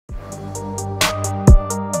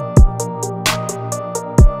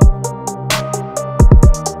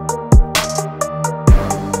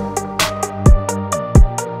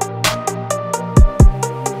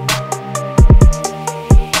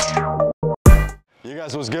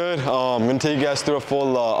Guys, what's good? I'm gonna take you guys through a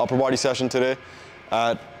full upper body session today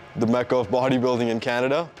at the Mecca of bodybuilding in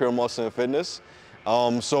Canada, Pure Muscle and Fitness.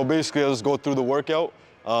 So basically, I'll just go through the workout,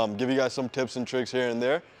 give you guys some tips and tricks here and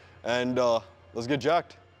there, and let's get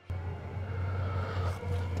jacked.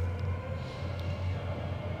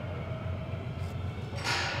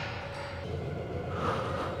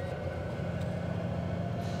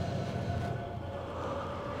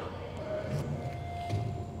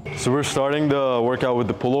 So we're starting the workout with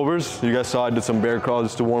the pullovers. You guys saw I did some bear crawls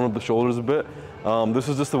just to warm up the shoulders a bit. This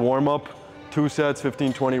is just a warm up, 2 sets,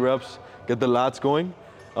 15-20 reps, get the lats going.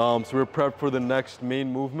 So we're prepped for the next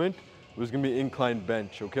main movement, which is gonna be incline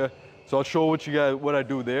bench, okay? So I'll show what I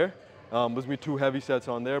do there. There's gonna be 2 heavy sets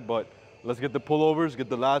on there, but let's get the pullovers, get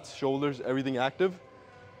the lats, shoulders, everything active,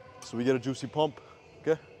 so we get a juicy pump,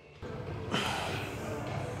 okay?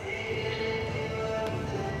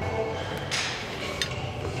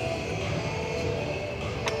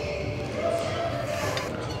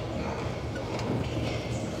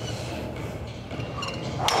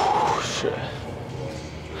 Shit.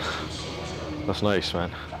 That's nice,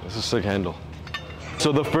 man. This is a sick handle.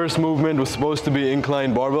 So the first movement was supposed to be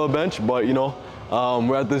incline barbell bench, but you know,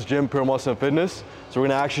 we're at this gym, Pure Muscle and Fitness, so we're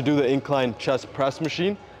gonna actually do the incline chest press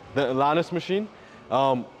machine, the Atlantis machine,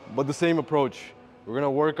 but the same approach. We're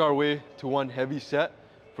gonna work our way to one heavy set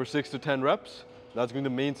for 6 to 10 reps. That's gonna be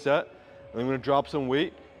the main set. And I'm gonna drop some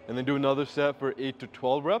weight, and then do another set for 8 to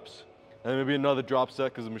 12 reps, and maybe another drop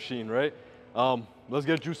set because of the machine, right? Let's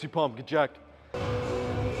get a juicy pump, get jacked.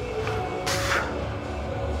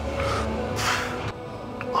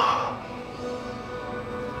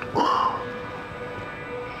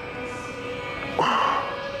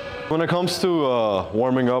 When it comes to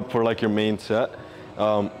warming up for like your main set,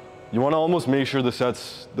 you want to almost make sure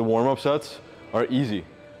the warm-up sets are easy.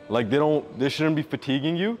 Like they shouldn't be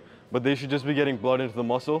fatiguing you, but they should just be getting blood into the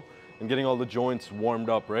muscle and getting all the joints warmed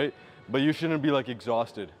up, right? But you shouldn't be like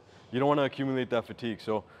exhausted. You don't want to accumulate that fatigue.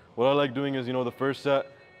 So what I like doing is, you know, the first set,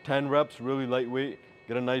 10 reps, really lightweight,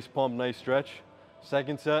 get a nice pump, nice stretch.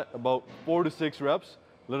 Second set, about 4 to 6 reps,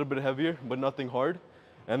 a little bit heavier, but nothing hard.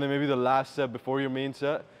 And then maybe the last set before your main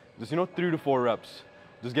set, just, you know, 3 to 4 reps.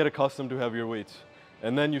 Just get accustomed to heavier weights.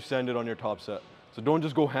 And then you send it on your top set. So don't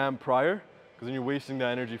just go ham prior, because then you're wasting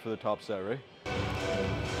that energy for the top set, right?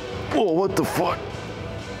 Oh, what the fuck?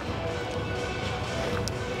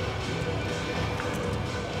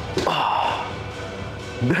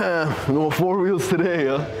 Damn, no 4 wheels today,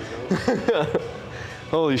 huh?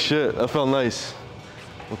 Holy shit, that felt nice.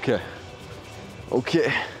 Okay.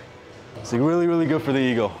 It's like really, really good for the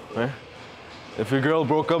ego, right? If your girl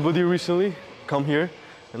broke up with you recently, come here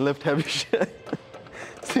and lift heavy shit.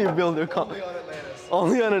 So you build their confidence. Only on Atlantis.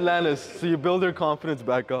 Only on Atlantis, so you build their confidence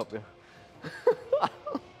back up, yeah.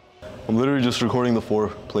 I'm literally just recording the 4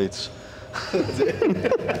 plates. That's it.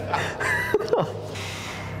 Let's go.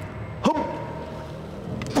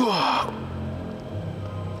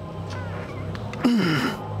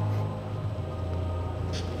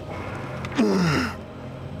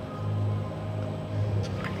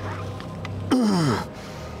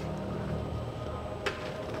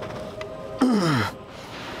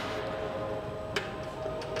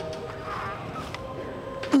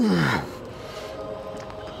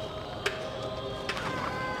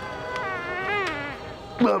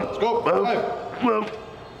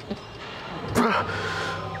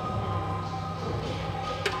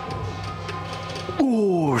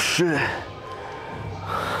 Oh shit.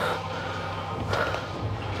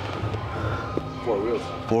 4 wheels.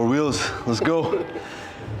 4 wheels. Let's go.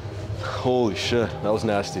 Holy shit, that was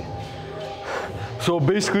nasty. So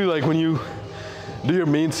basically, like when you do your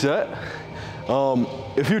main set,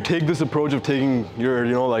 if you take this approach of taking your,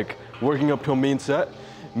 you know, like working up to a main set,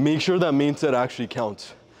 make sure that main set actually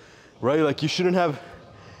counts, right? Like you shouldn't have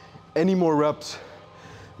any more reps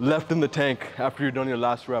left in the tank after you're done your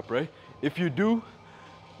last rep, right? If you do,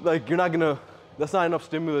 like that's not enough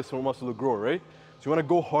stimulus for muscle to grow, right? So you wanna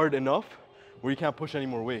go hard enough where you can't push any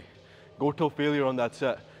more weight. Go till failure on that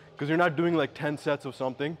set. Because you're not doing like 10 sets of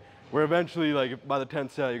something where eventually, like by the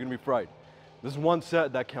 10th set, you're gonna be fried. This is 1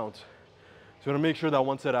 set that counts. So you wanna make sure that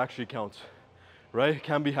 1 set actually counts, right? It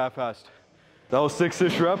can't be half-assed. That was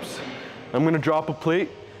 6-ish reps. I'm gonna drop a plate.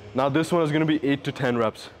 Now this one is gonna be 8 to 10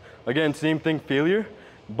 reps. Again, same thing, failure,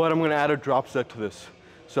 but I'm gonna add a drop set to this.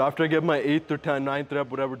 So after I get my 8th or 9th rep,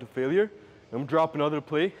 whatever, to failure, I'm gonna drop another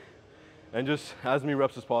plate and just as many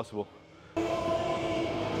reps as possible.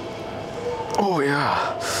 Oh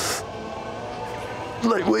yeah.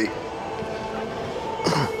 Lightweight.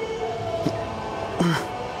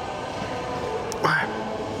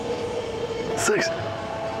 6.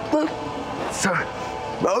 7,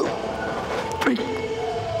 8,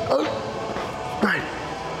 9,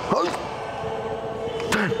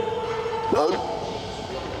 10,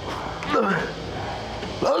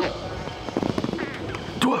 11,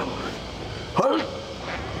 12,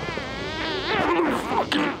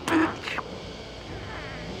 fucking bitch.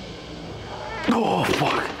 Oh,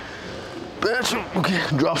 fuck. Bitch. Okay,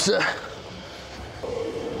 drop set.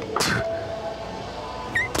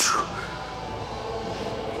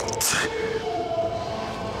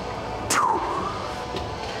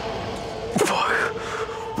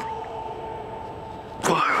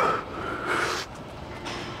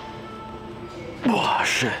 Oh,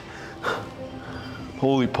 shit.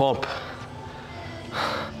 Holy pump.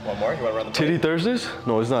 One more? You want to run the Titty Thursdays?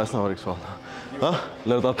 No, it's not. That's not what it's called. Huh?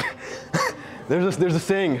 There's a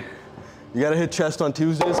saying. You gotta hit chest on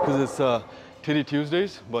Tuesdays because it's Titty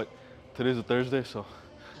Tuesdays, but today's a Thursday, so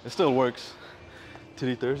it still works.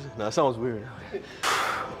 Titty Thursday? Nah, that sounds weird.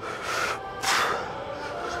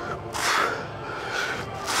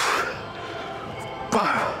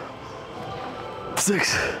 5,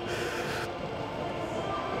 6,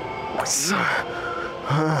 7,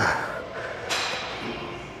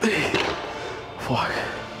 8. Fuck.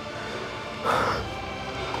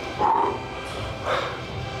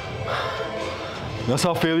 That's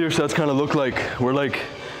how failure sets kind of look like. Where like,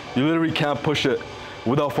 you literally can't push it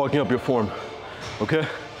without fucking up your form, okay?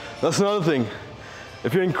 That's another thing.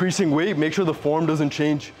 If you're increasing weight, make sure the form doesn't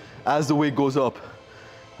change as the weight goes up,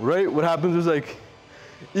 right? What happens is like,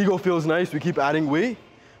 ego feels nice, we keep adding weight,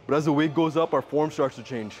 but as the weight goes up, our form starts to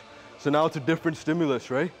change. So now it's a different stimulus,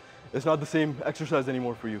 right? It's not the same exercise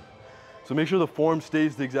anymore for you. So make sure the form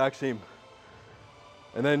stays the exact same.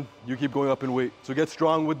 And then you keep going up in weight. So get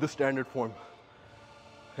strong with the standard form.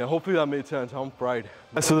 Yeah, hopefully that made sense. I'm fried.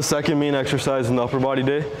 So the second main exercise in the upper body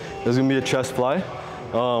day is gonna be a chest fly.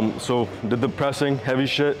 So did the pressing, heavy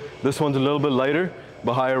shit. This one's a little bit lighter,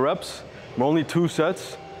 but higher reps. We're only 2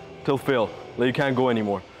 sets till fail. Like you can't go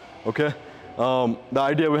anymore, okay? The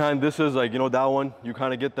idea behind this is like, you know, that one, you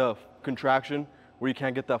kind of get the contraction where you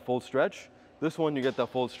can't get that full stretch. This one, you get that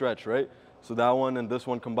full stretch, right? So that one and this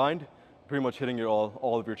one combined, pretty much hitting your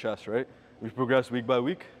all of your chest, right? If you progress week by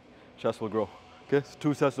week, chest will grow. Okay, so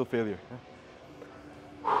 2 sets till failure.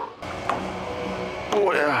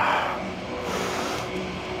 Oh yeah.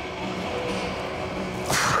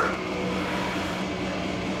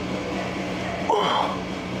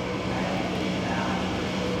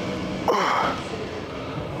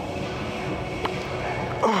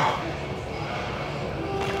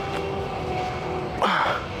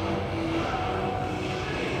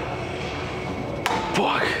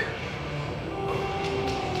 Fuck.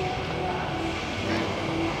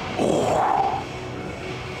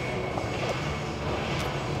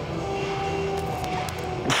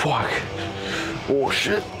 Fuck. Oh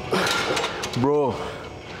shit. Bro,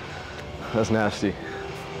 that's nasty.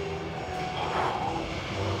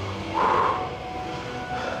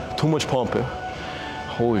 Too much pump, eh?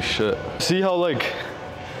 Holy shit. See how like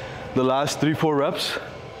the last 3-4 reps,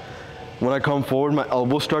 when I come forward, my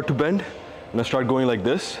elbows start to bend and I start going like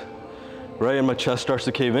this, right? And my chest starts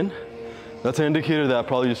to cave in. That's an indicator that I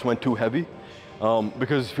probably just went too heavy.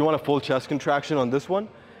 Because if you want a full chest contraction on this one,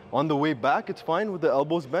 on the way back, it's fine with the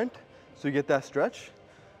elbows bent, so you get that stretch.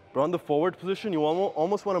 But on the forward position, you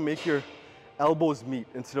almost want to make your elbows meet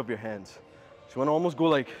instead of your hands. So you want to almost go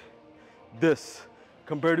like this,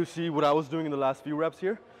 compared to see what I was doing in the last few reps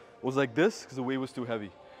here, was like this, because the weight was too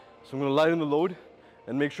heavy. So I'm going to lighten the load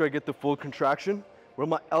and make sure I get the full contraction where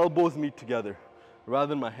my elbows meet together, rather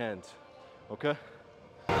than my hands, okay?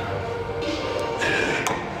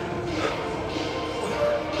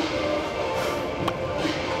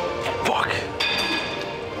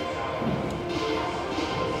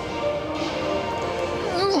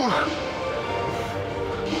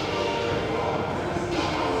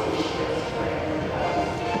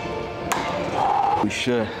 Holy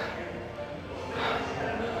shit.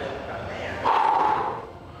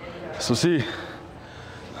 So see,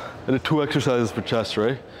 I did 2 exercises for chest,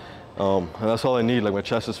 right? And that's all I need, like my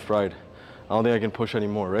chest is fried. I don't think I can push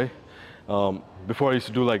anymore, right? Before I used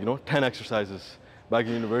to do like, 10 exercises back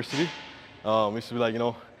in university. We used to be like,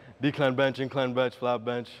 decline bench, incline bench, flat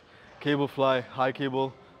bench, cable fly, high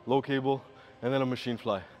cable, low cable, and then a machine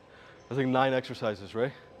fly. That's like 9 exercises,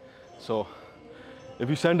 right? So if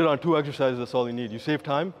you send it on 2 exercises, that's all you need. You save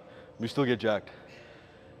time, but you still get jacked.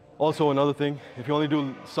 Also, another thing, if you only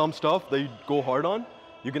do some stuff that you go hard on,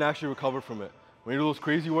 you can actually recover from it. When you do those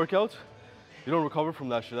crazy workouts, you don't recover from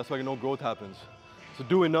that shit. That's why no growth happens. So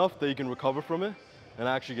do enough that you can recover from it and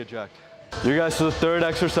actually get jacked. You guys, so the third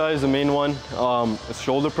exercise, the main one, is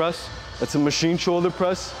shoulder press. It's a machine shoulder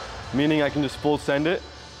press, meaning I can just full send it,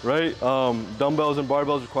 right? Dumbbells and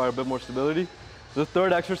barbells require a bit more stability. The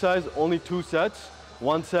third exercise, only 2 sets.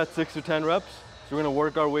 One set, 6 to 10 reps. So we're gonna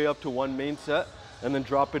work our way up to one main set and then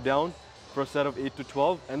drop it down for a set of 8 to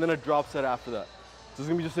 12, and then a drop set after that. So it's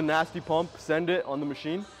gonna be just a nasty pump, send it on the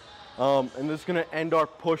machine, and this is gonna end our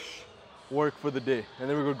push work for the day. And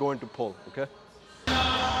then we're gonna go into pull, okay?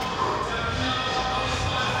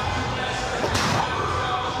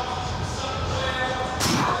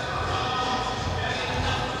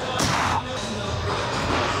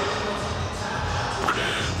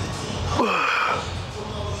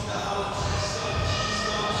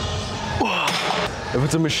 If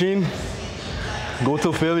it's a machine, go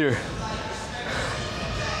till failure.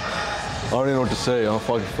 I don't even know what to say, I'm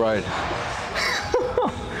fucking fried.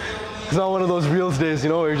 It's not one of those reels days, you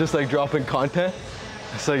know, where you're just like dropping content.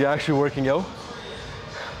 It's like actually working out.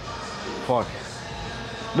 Fuck.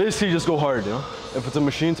 Basically just go hard, you know? If it's a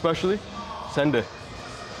machine especially, send it.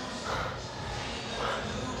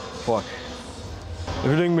 Fuck. If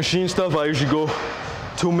you're doing machine stuff, I usually go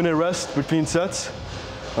 2-minute rest between sets.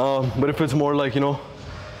 But if it's more like, you know,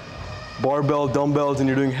 barbell, dumbbells, and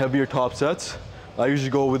you're doing heavier top sets, I usually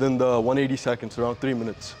go within the 180 seconds, around 3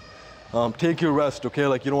 minutes. Take your rest, okay?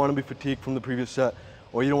 Like you don't want to be fatigued from the previous set,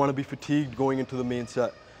 or you don't want to be fatigued going into the main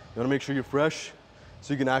set. You want to make sure you're fresh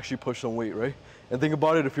so you can actually push some weight, right? And think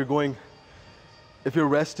about it, if your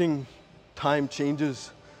resting time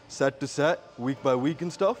changes set to set, week by week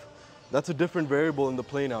and stuff, that's a different variable in the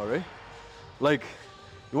play now, right? Like,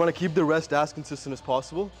 you want to keep the rest as consistent as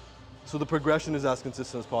possible, so the progression is as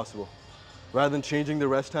consistent as possible. Rather than changing the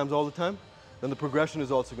rest times all the time, then the progression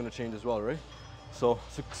is also going to change as well, right? So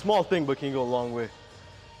it's a small thing, but can go a long way.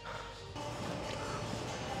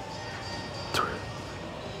 3,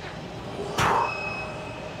 4,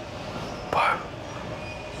 5,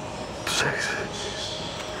 6,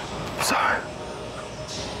 7,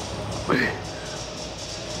 8,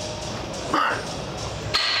 9,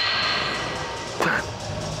 10.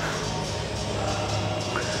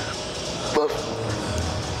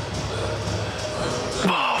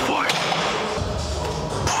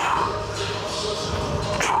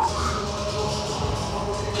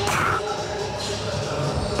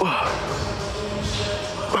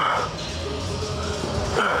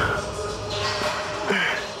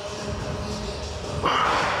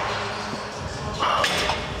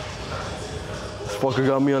 Fucker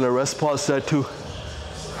got me on a rest pause set too.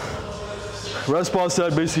 Rest pause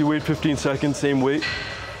set, basically wait 15 seconds, same weight,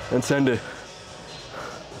 and send it.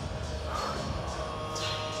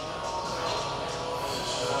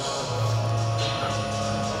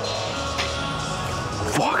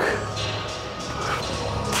 Fuck.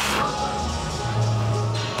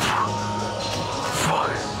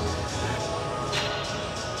 Fuck.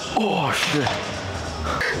 Oh shit.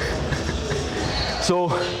 So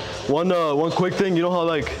one quick thing, you know how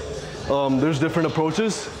like there's different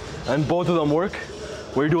approaches and both of them work,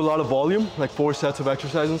 where you do a lot of volume, like 4 sets of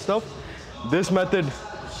exercise and stuff. This method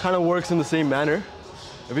kind of works in the same manner.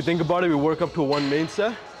 If you think about it, we work up to one main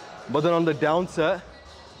set, but then on the down set,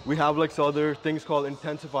 we have like some other things called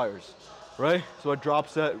intensifiers, right? So a drop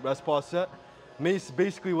set, rest pause set.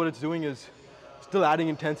 Basically what it's doing is still adding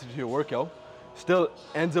intensity to your workout, still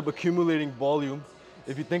ends up accumulating volume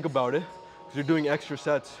if you think about it, because you're doing extra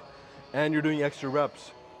sets and you're doing extra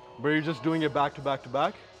reps, but you're just doing it back to back to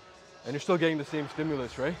back, and you're still getting the same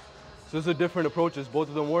stimulus, right? So there's different approaches, both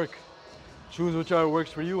of them work. Choose whichever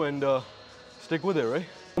works for you and stick with it, right?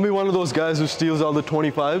 Don't be one of those guys who steals all the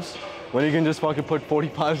 25s when you can just fucking put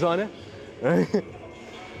 45s on it, right?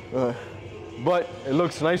 But it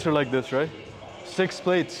looks nicer like this, right? 6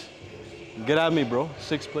 plates. Get at me, bro.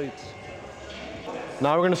 6 plates.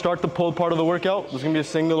 Now we're gonna start the pull part of the workout. There's gonna be a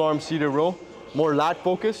single arm seated row, more lat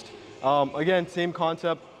focused. Again, same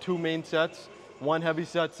concept, 2 main sets, 1 heavy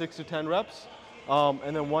set, 6 to 10 reps,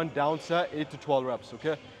 and then 1 down set, 8 to 12 reps,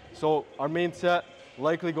 okay? So our main set,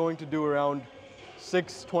 likely going to do around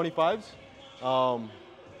 6 25s.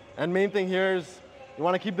 And main thing here is you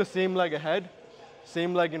wanna keep the same leg ahead,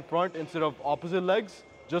 same leg in front instead of opposite legs,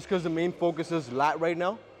 just because the main focus is lat right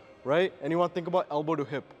now, right? And you wanna think about elbow to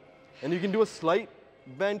hip. And you can do a slight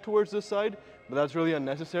bend towards this side, but that's really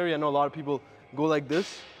unnecessary. I know a lot of people go like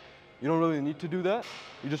this. You don't really need to do that.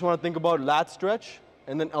 You just wanna think about lat stretch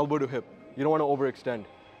and then elbow to hip. You don't wanna overextend,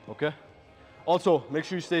 okay? Also, make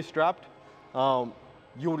sure you stay strapped.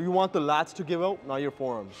 You want the lats to give out, not your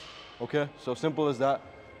forearms, okay? So simple as that.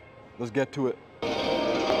 Let's get to it.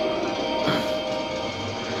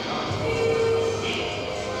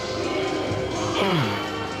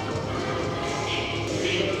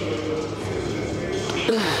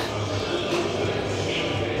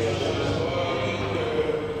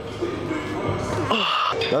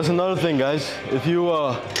 That's another thing, guys. If you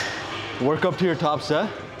work up to your top set,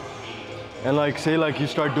 and like say like you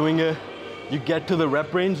start doing it, you get to the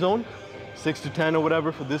rep range zone, 6 to 10 or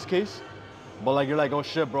whatever for this case, but like you're like, oh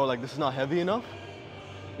shit, bro, like this is not heavy enough.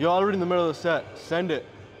 You're already in the middle of the set, send it,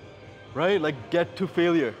 right? Like get to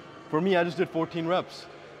failure. For me, I just did 14 reps,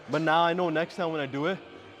 but now I know next time when I do it,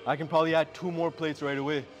 I can probably add 2 more plates right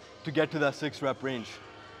away to get to that 6 rep range,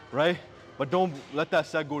 right? But don't let that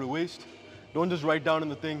set go to waste. Don't just write down in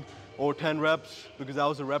the thing, oh, 10 reps because that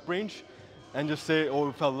was the rep range, and just say, oh,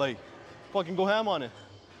 it felt light. Fucking go ham on it,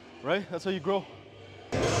 right? That's how you grow.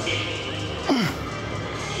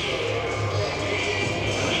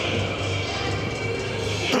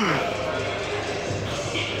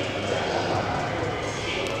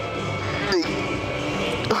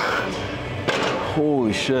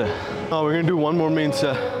 Holy shit. We're gonna do one more main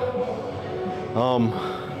set.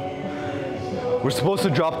 We're supposed to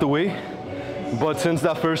drop the weight, but since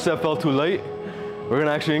that first set felt too light, we're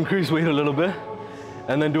gonna actually increase weight a little bit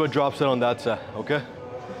and then do a drop set on that set, okay?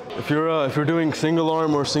 If you're doing single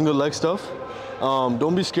arm or single leg stuff,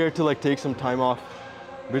 don't be scared to like take some time off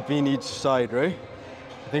between each side, right?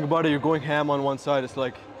 Think about it, you're going ham on one side. It's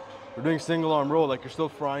like you're doing single arm row, like you're still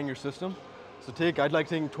frying your system. So I'd like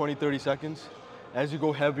taking 20, 30 seconds as you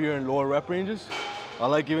go heavier and lower rep ranges. I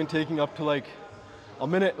like even taking up to like a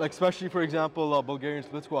minute, like especially for example, Bulgarian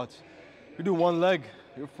split squats. If you do one leg,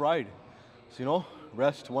 you're fried. So you know,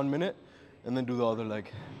 rest 1 minute and then do the other leg.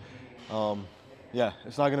 Yeah,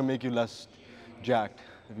 it's not gonna make you less jacked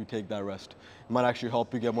if you take that rest. It might actually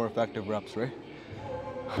help you get more effective reps, right?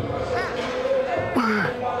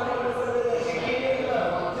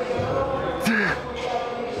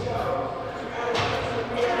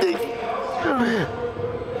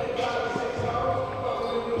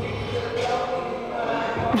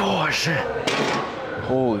 Oh shit.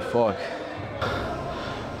 Holy fuck.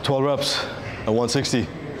 12 reps at 160.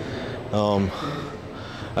 I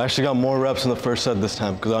actually got more reps in the first set this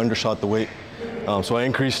time because I undershot the weight. So I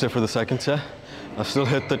increased it for the second set. I still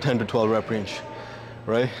hit the 10 to 12 rep range,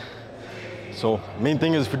 right? So main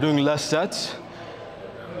thing is if you're doing less sets,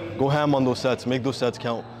 go ham on those sets, make those sets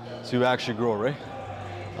count so you actually grow, right?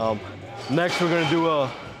 Next we're gonna do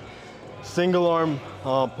a single arm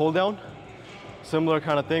pull down. Similar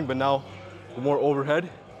kind of thing, but now more overhead.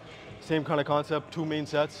 Same kind of concept, 2 main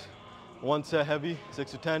sets. 1 set heavy,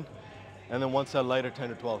 6 to 10, and then 1 set lighter, 10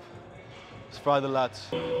 to 12. Let's fry the lats.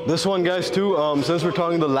 This one, guys, too, since we're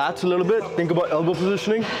talking the lats a little bit, think about elbow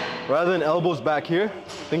positioning. Rather than elbows back here,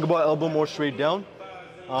 think about elbow more straight down.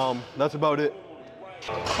 That's about it.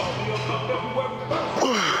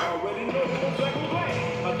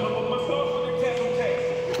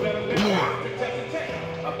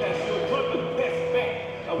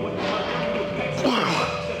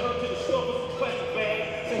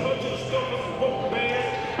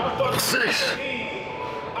 6.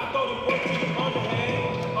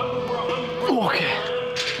 Okay.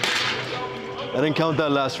 I didn't count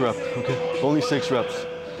that last rep, okay? Only 6 reps.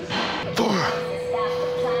 4.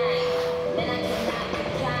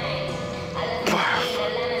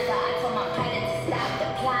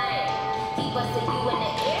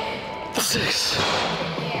 5. 6.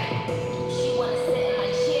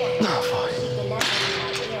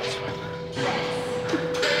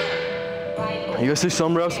 You guys see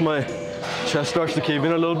some reps, my chest starts to cave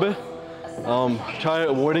in a little bit. Try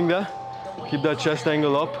avoiding that. Keep that chest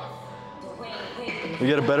angle up. You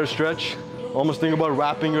get a better stretch. Almost think about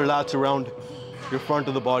wrapping your lats around your front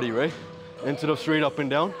of the body, right? Instead of straight up and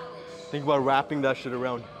down, think about wrapping that shit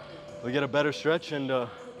around. You'll get a better stretch and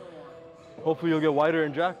hopefully you'll get wider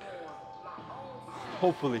and jacked.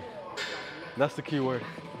 Hopefully. That's the key word.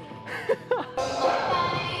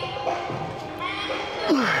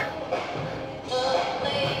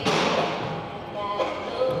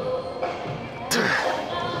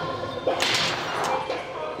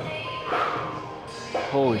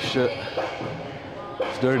 Holy shit,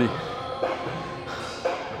 it's dirty.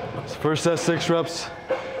 First set, 6 reps.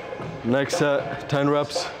 Next set, 10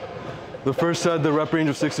 reps. The first set, the rep range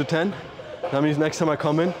of 6 to 10. That means next time I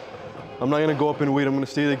come in, I'm not gonna go up in weight, I'm gonna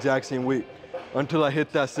stay the exact same weight until I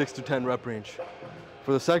hit that 6 to 10 rep range.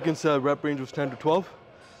 For the second set, rep range was 10 to 12.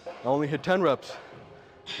 I only hit 10 reps.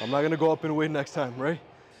 I'm not gonna go up in weight next time, right?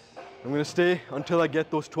 I'm gonna stay until I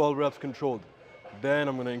get those 12 reps controlled. Then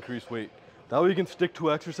I'm gonna increase weight. That way you can stick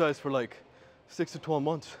to exercise for like 6 to 12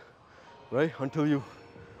 months, right? Until you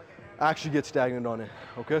actually get stagnant on it,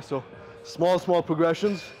 okay? So small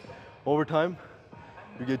progressions over time,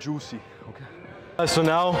 you get juicy, okay? So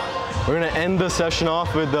now we're gonna end the session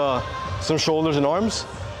off with some shoulders and arms.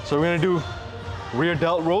 So we're gonna do rear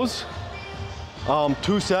delt rows.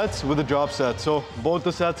 2 sets with a drop set. So both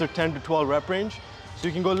the sets are 10 to 12 rep range. So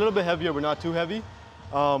you can go a little bit heavier, but not too heavy.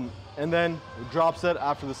 And then drop set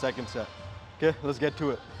after the second set. Okay, let's get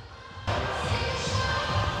to it.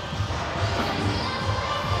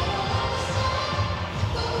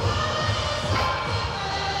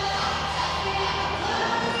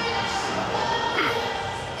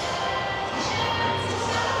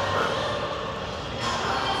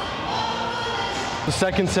 The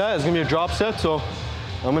second set is gonna be a drop set, so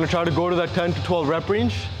I'm gonna try to go to that 10 to 12 rep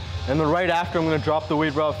range, and then right after I'm gonna drop the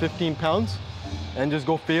weight about 15 pounds and just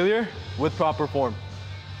go failure with proper form.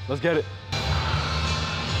 Let's get it.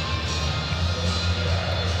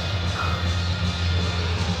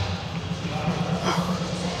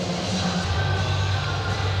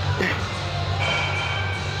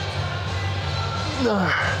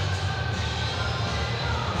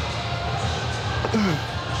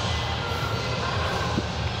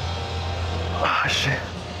 Ah, shit.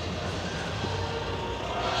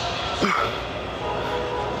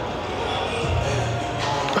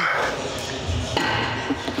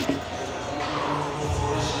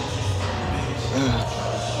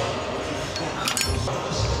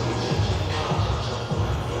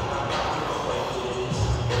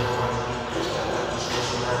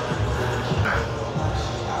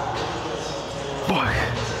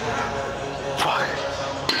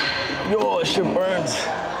 Yo, this shit burns.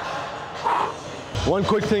 One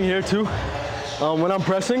quick thing here too, when I'm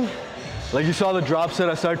pressing, like you saw the drop set,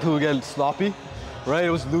 I started to get sloppy, right? It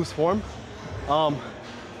was loose form.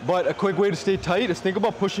 But a quick way to stay tight is think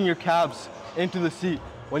about pushing your calves into the seat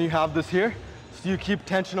when you have this here, so you keep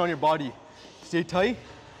tension on your body. Stay tight,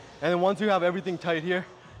 and then once you have everything tight here,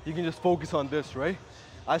 you can just focus on this, right?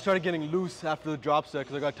 I started getting loose after the drop set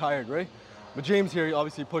because I got tired, right? But James here,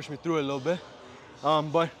 obviously pushed me through it a little bit.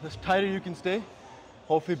 But the tighter you can stay,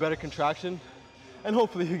 hopefully better contraction, and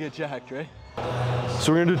hopefully you get jacked, right?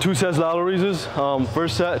 So we're gonna do 2 sets lateral raises.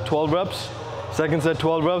 First set, 12 reps. Second set,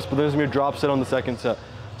 12 reps, but there's gonna be a drop set on the second set.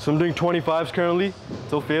 So I'm doing 25s currently,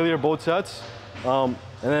 till failure both sets. And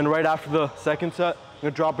then right after the second set, I'm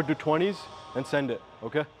gonna drop it to 20s and send it,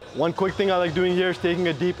 okay? One quick thing I like doing here is taking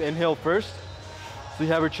a deep inhale first. So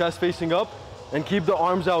you have your chest facing up, and keep the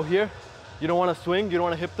arms out here. You don't wanna swing, you don't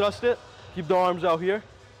wanna hip thrust it. Keep the arms out here.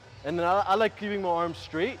 And then I like keeping my arms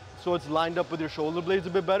straight, so it's lined up with your shoulder blades a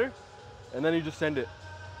bit better. And then you just send it.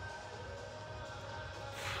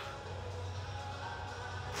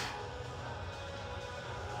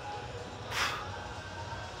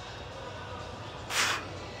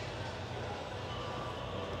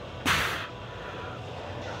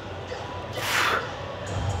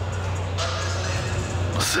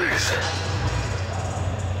 Six,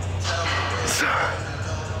 7,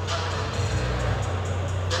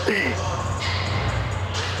 8,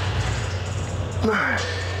 9,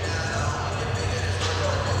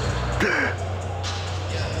 10,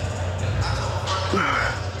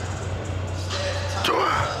 11,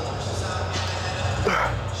 12.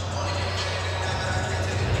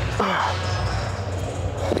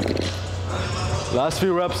 Last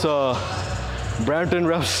few reps, Brampton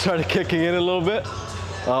reps started kicking in a little bit.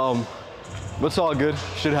 But it's all good,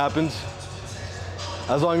 shit happens.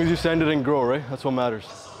 As long as you send it and grow, right? That's what matters.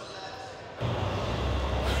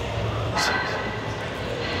 6,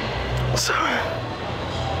 7,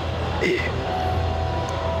 8,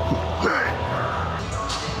 9,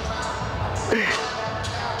 8,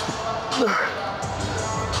 9,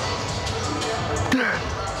 10,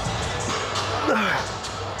 11,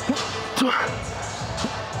 12.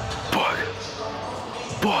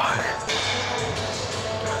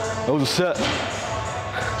 That was a set.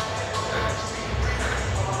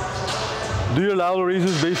 Do your lateral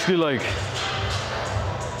raises basically like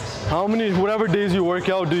whatever days you work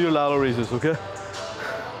out, do your lateral raises, okay?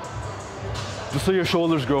 Just so your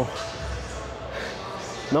shoulders grow.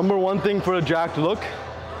 Number one thing for a jacked look,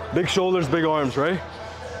 big shoulders, big arms, right?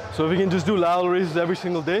 So if you can just do lateral raises every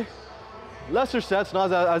single day, lesser sets,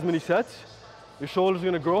 not as many sets, your shoulders are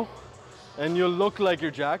gonna grow and you'll look like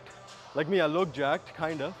you're jacked. Like me, I look jacked,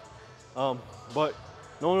 kind of. But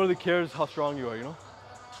no one really cares how strong you are, you know?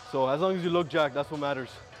 So as long as you look jacked, that's what matters.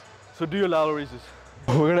 So do your lateral raises.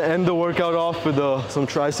 We're gonna end the workout off with some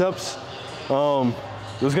triceps. We're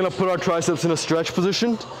just gonna put our triceps in a stretch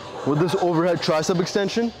position with this overhead tricep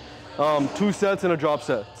extension. 2 sets and a drop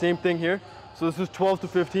set. Same thing here. So this is 12 to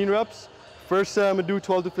 15 reps. First set I'm gonna do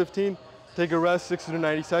 12 to 15, take a rest 60 to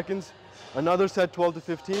 90 seconds. Another set 12 to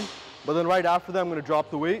 15, but then right after that I'm gonna drop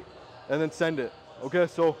the weight and then send it. Okay,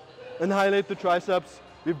 so and highlight the triceps.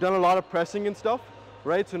 We've done a lot of pressing and stuff,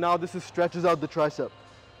 right? So now this stretches out the tricep.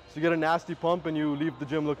 So you get a nasty pump and you leave the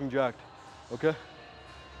gym looking jacked. okay?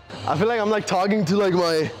 I feel like I'm like talking to like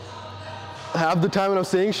my, half the time when I'm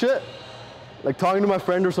saying shit, like talking to my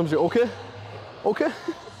friend or some shit, okay? Okay?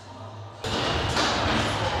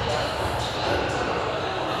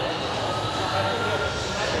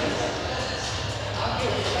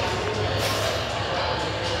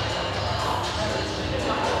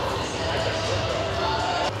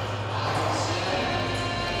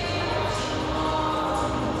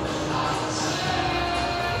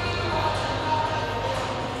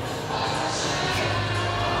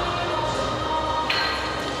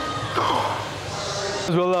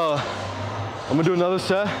 Well, I'm gonna do another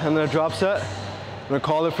set and then a drop set. I'm gonna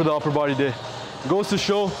call it for the upper body day. It goes to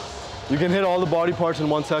show you can hit all the body parts in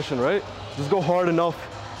one session, right? Just go hard enough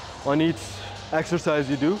on each exercise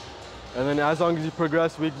you do. And then as long as you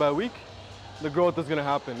progress week by week, the growth is gonna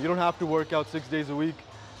happen. You don't have to work out 6 days a week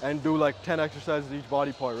and do like 10 exercises each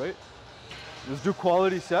body part, right? Just do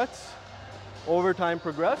quality sets. Over time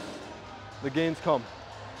progress, the gains come.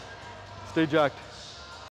 Stay jacked.